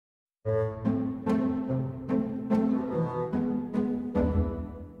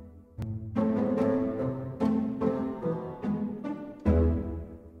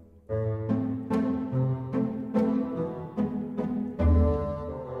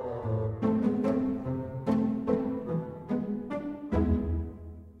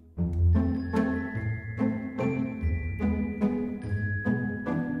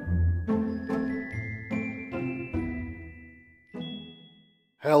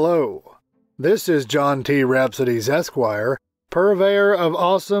Hello, this is John T. Rhapsodes Esquire, purveyor of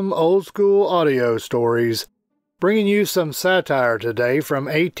awesome old-school audio stories, bringing you some satire today from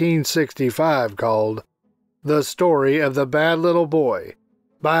 1865 called The Story of the Bad Little Boy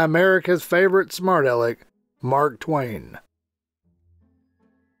by America's favorite smart aleck, Mark Twain.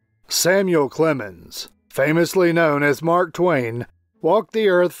 Samuel Clemens, famously known as Mark Twain, walked the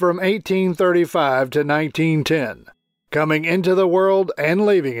earth from 1835 to 1910. Coming into the world and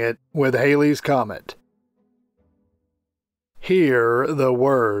leaving it with Halley's Comet. Hear the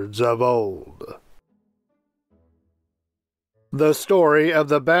words of old. The Story of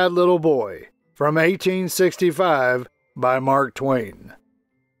the Bad Little Boy from 1865 by Mark Twain.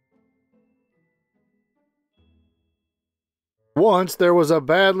 Once there was a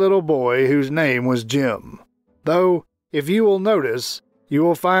bad little boy whose name was Jim, though, if you will notice, you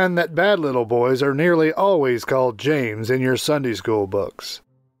will find that bad little boys are nearly always called James in your Sunday school books.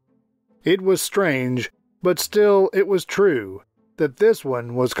 It was strange, but still it was true, that this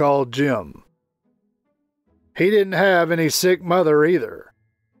one was called Jim. He didn't have any sick mother either.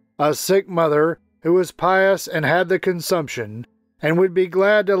 A sick mother who was pious and had the consumption, and would be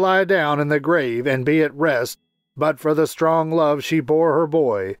glad to lie down in the grave and be at rest, but for the strong love she bore her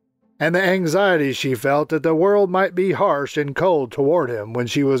boy, and the anxiety she felt that the world might be harsh and cold toward him when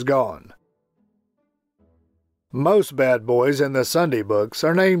she was gone. Most bad boys in the Sunday books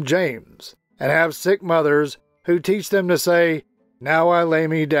are named James, and have sick mothers who teach them to say, "Now I lay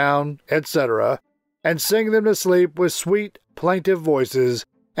me down," etc., and sing them to sleep with sweet, plaintive voices,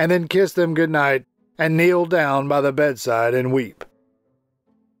 and then kiss them good night and kneel down by the bedside and weep.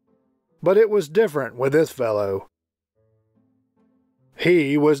 But it was different with this fellow.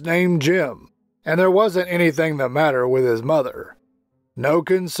 He was named Jim, and there wasn't anything the matter with his mother. No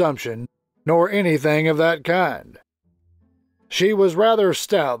consumption, nor anything of that kind. She was rather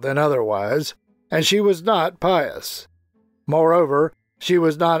stout than otherwise, and she was not pious. Moreover, she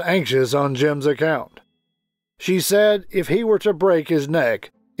was not anxious on Jim's account. She said if he were to break his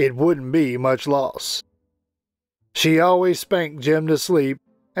neck, it wouldn't be much loss. She always spanked Jim to sleep,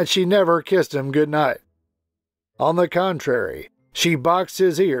 and she never kissed him good night. On the contrary, she boxed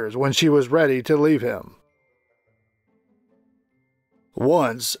his ears when she was ready to leave him.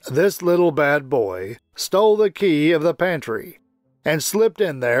 Once this little bad boy stole the key of the pantry, and slipped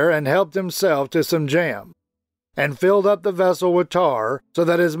in there and helped himself to some jam, and filled up the vessel with tar so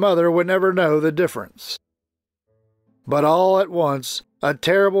that his mother would never know the difference. But all at once a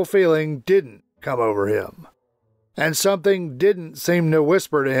terrible feeling didn't come over him, and something didn't seem to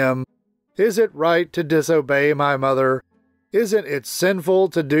whisper to him, "Is it right to disobey my mother? Isn't it sinful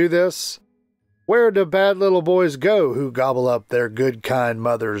to do this? Where do bad little boys go who gobble up their good kind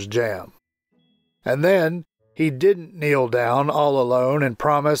mother's jam?" And then he didn't kneel down all alone and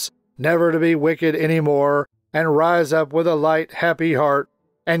promise never to be wicked any more, and rise up with a light, happy heart,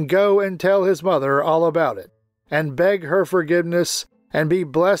 and go and tell his mother all about it, and beg her forgiveness, and be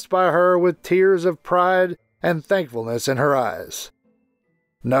blessed by her with tears of pride and thankfulness in her eyes.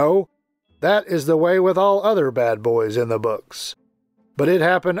 No, that is the way with all other bad boys in the books. But it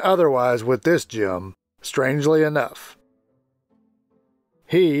happened otherwise with this Jim, strangely enough.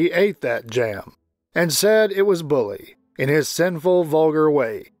 He ate that jam, and said it was bully, in his sinful, vulgar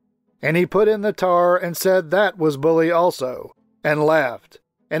way. And he put in the tar and said that was bully also, and laughed,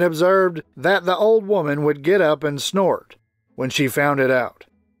 and observed that the old woman would get up and snort when she found it out.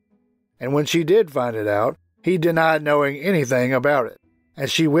 And when she did find it out, he denied knowing anything about it, and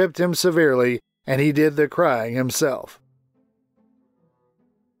she whipped him severely, and he did the crying himself.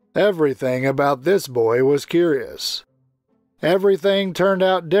 Everything about this boy was curious. Everything turned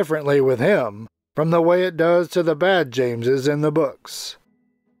out differently with him from the way it does to the bad Jameses in the books.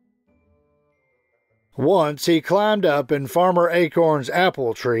 Once he climbed up in Farmer Acorn's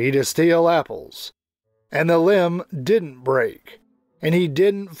apple tree to steal apples, and the limb didn't break, and he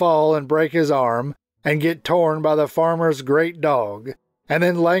didn't fall and break his arm and get torn by the farmer's great dog, and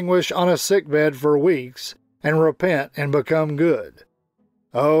then languish on a sickbed for weeks and repent and become good.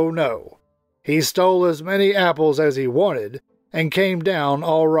 Oh no, he stole as many apples as he wanted and came down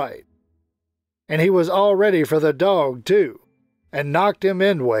all right. And he was all ready for the dog, too, and knocked him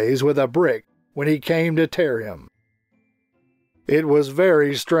endways with a brick when he came to tear him. It was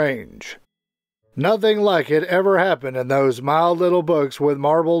very strange. Nothing like it ever happened in those mild little books with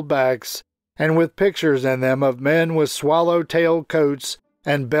marbled backs and with pictures in them of men with swallow-tailed coats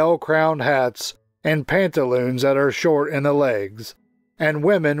and bell-crowned hats and pantaloons that are short in the legs, and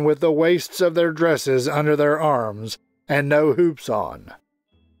women with the waists of their dresses under their arms and no hoops on.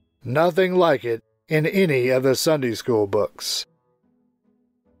 Nothing like it in any of the Sunday school books.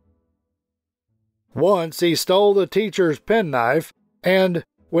 Once he stole the teacher's penknife, and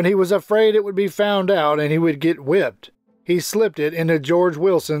when he was afraid it would be found out and he would get whipped, he slipped it into George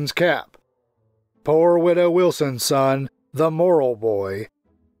Wilson's cap. Poor Widow Wilson's son, the moral boy,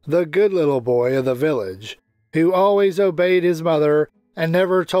 the good little boy of the village, who always obeyed his mother and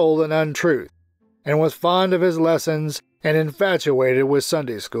never told an untruth, and was fond of his lessons and infatuated with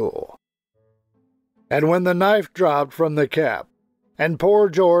Sunday school. And when the knife dropped from the cap, and poor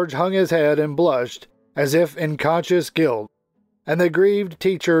George hung his head and blushed as if in conscious guilt, and the grieved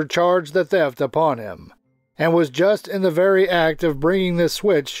teacher charged the theft upon him, and was just in the very act of bringing the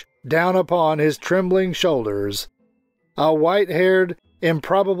switch down upon his trembling shoulders, a white-haired,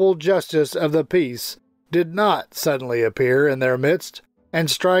 improbable justice of the peace did not suddenly appear in their midst and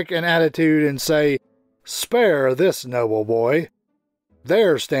strike an attitude and say, "Spare this noble boy.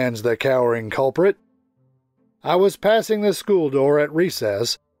 There stands the cowering culprit." I was passing the school door at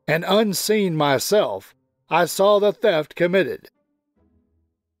recess, and unseen myself, I saw the theft committed.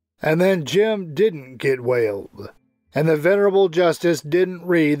 And then Jim didn't get whaled, and the venerable justice didn't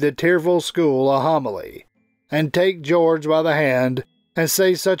read the tearful school a homily, and take George by the hand and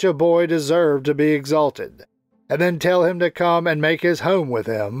say such a boy deserved to be exalted, and then tell him to come and make his home with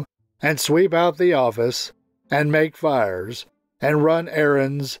him, and sweep out the office, and make fires, and run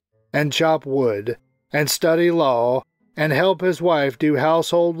errands, and chop wood, and study law, and help his wife do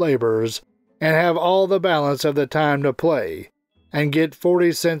household labors, and have all the balance of the time to play, and get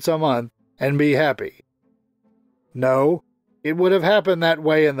 40 cents a month, and be happy. No, it would have happened that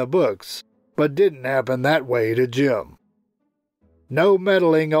way in the books, but didn't happen that way to Jim. No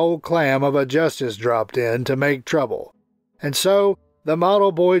meddling old clam of a justice dropped in to make trouble, and so the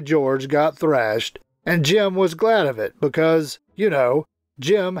model boy George got thrashed, and Jim was glad of it because,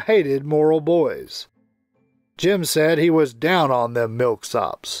 Jim hated moral boys. Jim said he was down on them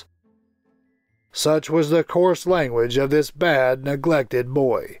milksops. Such was the coarse language of this bad, neglected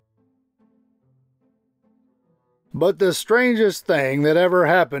boy. But the strangest thing that ever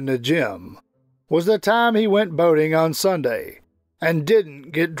happened to Jim was the time he went boating on Sunday and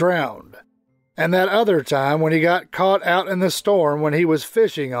didn't get drowned, and that other time when he got caught out in the storm when he was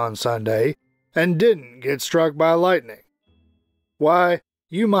fishing on Sunday and didn't get struck by lightning. Why,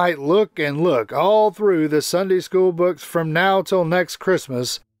 you might look and look all through the Sunday school books from now till next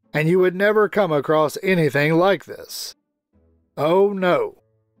Christmas, and you would never come across anything like this. Oh no,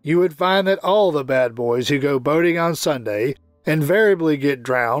 you would find that all the bad boys who go boating on Sunday invariably get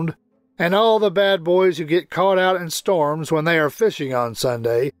drowned, and all the bad boys who get caught out in storms when they are fishing on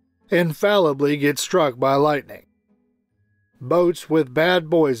Sunday infallibly get struck by lightning. Boats with bad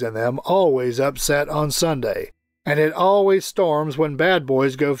boys in them always upset on Sunday, and it always storms when bad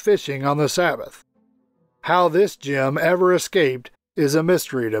boys go fishing on the Sabbath. How this Jim ever escaped is a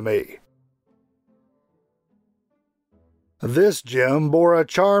mystery to me. This Jim bore a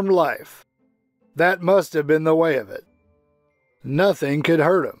charmed life. That must have been the way of it. Nothing could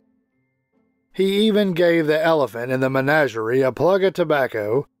hurt him. He even gave the elephant in the menagerie a plug of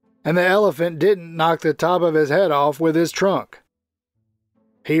tobacco, and the elephant didn't knock the top of his head off with his trunk.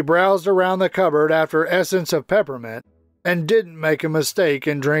 He browsed around the cupboard after essence of peppermint and didn't make a mistake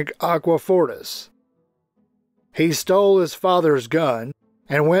and drink aqua fortis. He stole his father's gun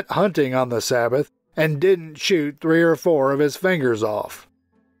and went hunting on the Sabbath and didn't shoot 3 or 4 of his fingers off.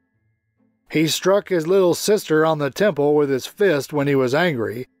 He struck his little sister on the temple with his fist when he was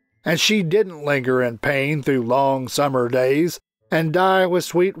angry, and she didn't linger in pain through long summer days and die with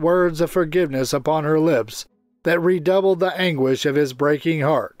sweet words of forgiveness upon her lips that redoubled the anguish of his breaking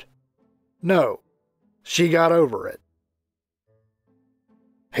heart. No, she got over it.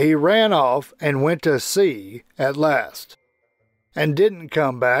 He ran off and went to sea at last, and didn't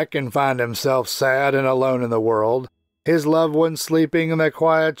come back and find himself sad and alone in the world, his loved ones sleeping in the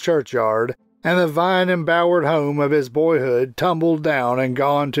quiet churchyard, and the vine-embowered home of his boyhood tumbled down and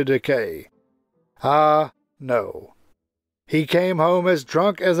gone to decay. Ah, no. He came home as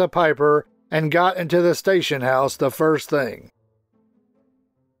drunk as a piper and got into the station house the first thing.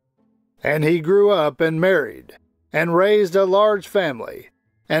 And he grew up and married, and raised a large family,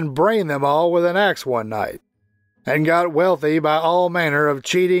 and brained them all with an axe one night. and got wealthy by all manner of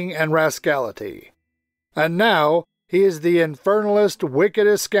cheating and rascality. And now he is the infernalist,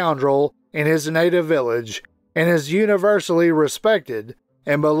 wickedest scoundrel in his native village, and is universally respected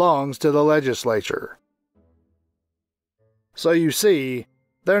and belongs to the legislature. So you see,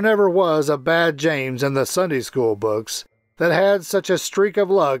 there never was a bad James in the Sunday school books that had such a streak of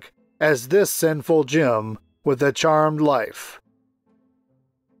luck as this sinful Jim with a charmed life.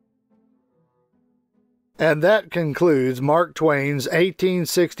 And that concludes Mark Twain's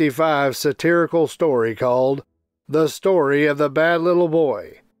 1865 satirical story called The Story of the Bad Little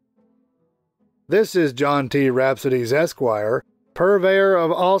Boy. This is John T. Rhapsodes Esquire, purveyor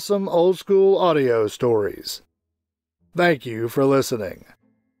of awesome old-school audio stories. Thank you for listening.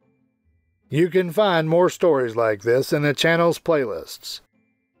 You can find more stories like this in the channel's playlists.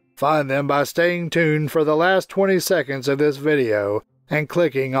 Find them by staying tuned for the last 20 seconds of this video and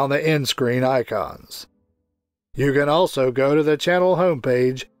clicking on the end screen icons. You can also go to the channel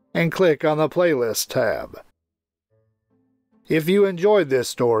homepage and click on the Playlist tab. If you enjoyed this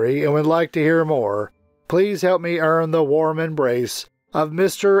story and would like to hear more, please help me earn the warm embrace of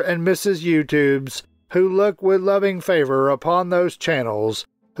Mr. and Mrs. YouTubes who look with loving favor upon those channels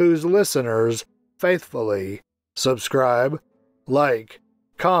whose listeners faithfully subscribe, like,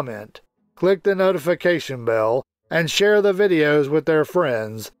 comment, click the notification bell, and share the videos with their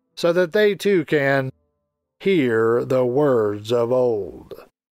friends so that they too can hear the words of old.